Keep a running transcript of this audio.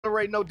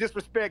tolerate no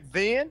disrespect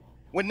then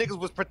when niggas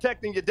was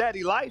protecting your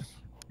daddy life,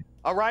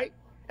 all right?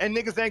 And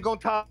niggas ain't gonna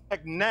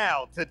tolerate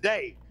now,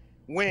 today,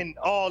 when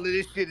all of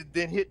this shit has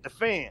then hit the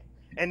fan.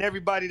 And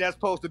everybody that's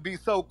supposed to be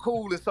so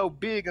cool and so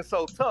big and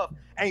so tough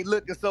ain't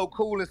looking so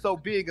cool and so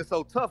big and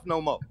so tough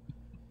no more.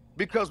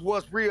 Because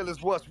what's real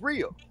is what's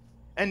real.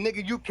 And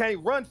nigga, you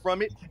can't run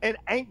from it. And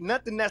ain't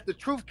nothing that's the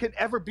truth can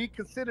ever be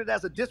considered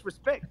as a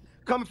disrespect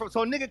coming from.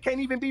 So nigga can't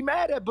even be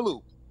mad at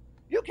Blue.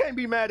 You can't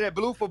be mad at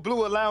Blue for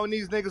Blue allowing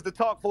these niggas to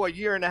talk for a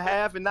year and a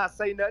half and not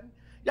say nothing.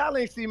 Y'all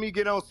ain't see me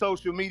get on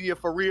social media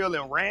for real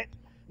and rant.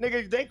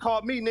 Nigga, they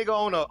caught me, nigga,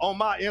 on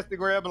my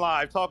Instagram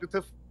live talking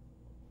to.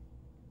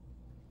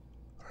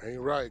 Ain't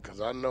right,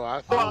 because I know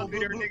I saw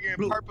there, nigga,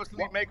 and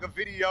purposely make a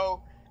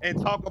video and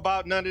talk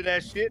about none of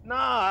that shit.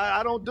 Nah,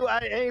 I don't do. I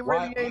ain't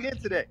really ain't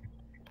into that.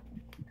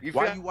 You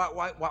why you don't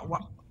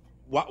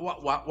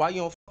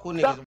fuck with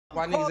niggas?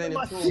 Why niggas ain't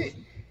in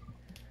tune?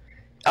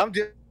 I'm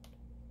just.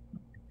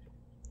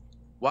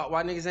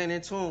 Why niggas ain't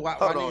in tune? Why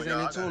niggas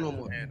ain't in tune no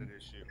more? Handle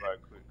this shit right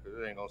quick, cause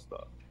it ain't gonna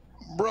stop.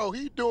 Bro,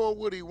 he doing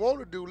what he want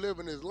to do,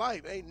 living his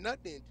life. Ain't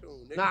nothing in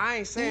tune, nigga. Nah, I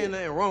ain't saying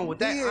nothing wrong with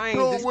that. I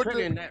ain't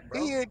discrediting that,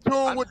 bro. He in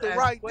tune with the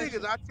right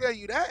niggas. I tell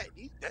you that.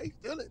 They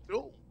still in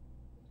tune.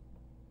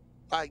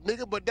 Like,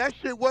 nigga, but that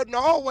shit wasn't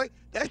always.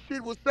 That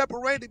shit was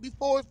separated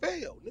before it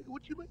failed. Nigga,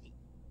 what you mean?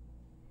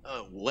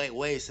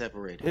 Way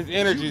separated. His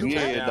energy's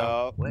yeah,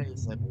 dog. Way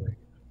separated.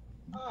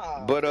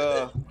 But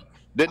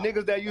the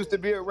niggas that used to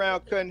be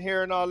around cutting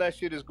hair and all that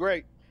shit is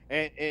great.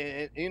 And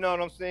you know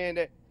what I'm saying?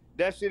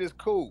 That shit is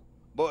cool.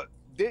 But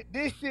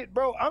this shit,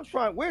 bro, I'm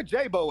trying. Where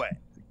J-Bo at?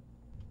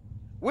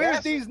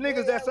 Where's these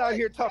niggas that's out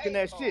here talking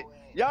that shit?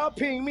 Y'all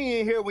ping me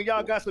in here when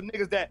y'all got some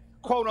niggas that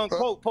quote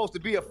unquote supposed to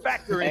be a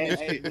factor in this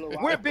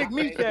shit. Where Big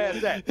Meech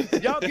ass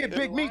at? Y'all get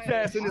Big Meech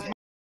ass in this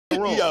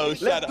room. Yo,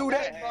 let's do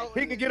that.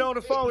 He can get on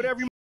the phone with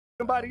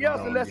everybody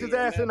else and let his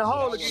ass in the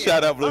hole again.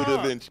 Shut up, Bleu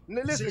Davinci.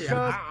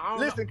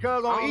 Listen,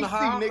 cuz on EC,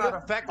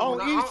 nigga.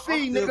 On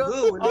EC,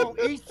 nigga. On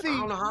EC,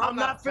 I'm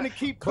not finna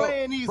keep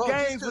playing these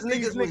games with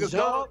these niggas,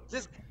 dog.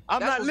 I'm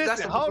not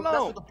listening. Hold on.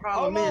 That's what the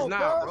problem is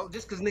now, bro.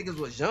 Just because niggas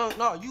was young.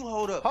 No, you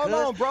hold up. Hold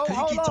on, bro. Because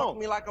you keep talking to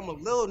me like I'm a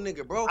little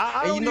nigga, bro.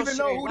 I don't even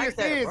know who this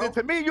is. And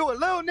to me, you a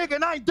little nigga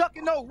and I ain't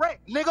ducking no wreck,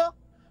 nigga.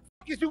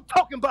 What is you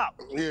talking about?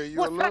 Yeah,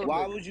 you a little nigga.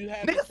 Why would you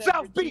have nigga,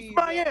 South Beach,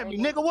 Miami,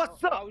 nigga,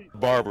 what's up?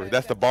 Barber.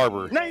 That's the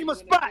barber. Name a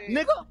spot,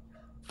 nigga.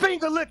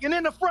 Finger licking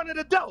in the front of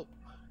the door.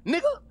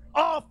 Nigga,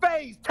 all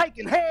phase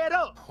taking head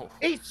up.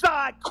 East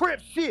side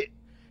crip shit.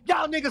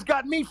 Y'all niggas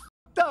got me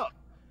fucked up.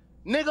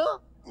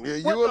 Nigga. Yeah,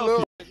 you a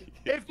little.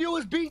 If you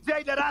was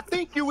BJ that I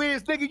think you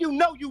is, nigga, you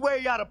know you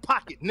way out of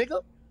pocket,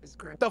 nigga.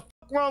 The fuck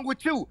wrong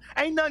with you?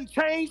 Ain't nothing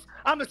changed.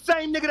 I'm the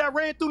same nigga that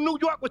ran through New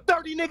York with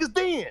 30 niggas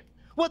then.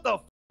 What the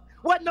fuck?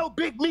 Wasn't no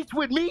Big Meech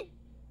with me,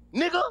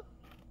 nigga.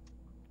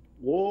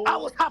 Whoa. I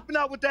was hopping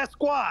out with that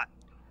squad.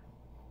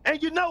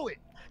 And you know it.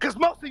 Because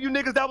most of you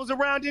niggas that was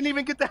around didn't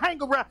even get to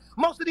hang around.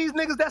 Most of these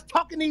niggas that's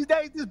talking these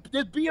days,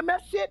 this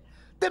BMS shit,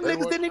 them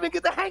niggas didn't even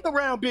get to hang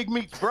around Big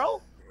Meech,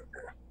 bro.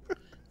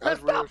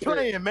 Let's stop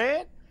playing,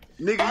 man.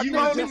 Nigga, you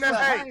told him that.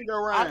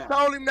 I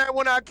told him that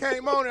when I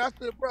came on it. I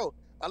said, bro,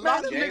 a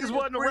lot of niggas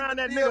wasn't around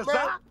that nigga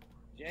side.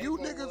 You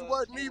niggas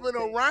wasn't even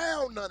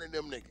around none of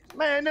them niggas.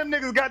 Man, them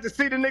niggas got to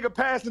see the nigga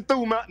passing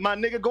through, my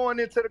nigga, going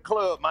into the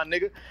club, my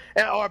nigga.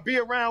 Or be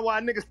around while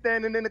niggas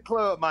standing in the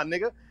club, my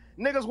nigga.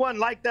 Niggas wasn't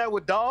like that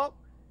with Dog.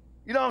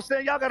 You know what I'm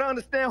saying? Y'all got to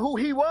understand who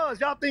he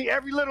was. Y'all think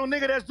every little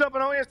nigga that's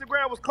jumping on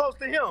Instagram was close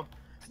to him.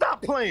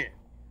 Stop playing.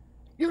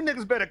 You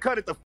niggas better cut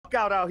it the fuck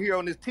out here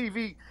on this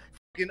TV,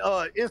 fucking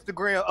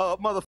Instagram,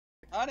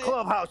 motherfucking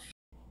clubhouse shit.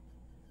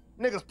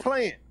 Niggas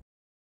playing.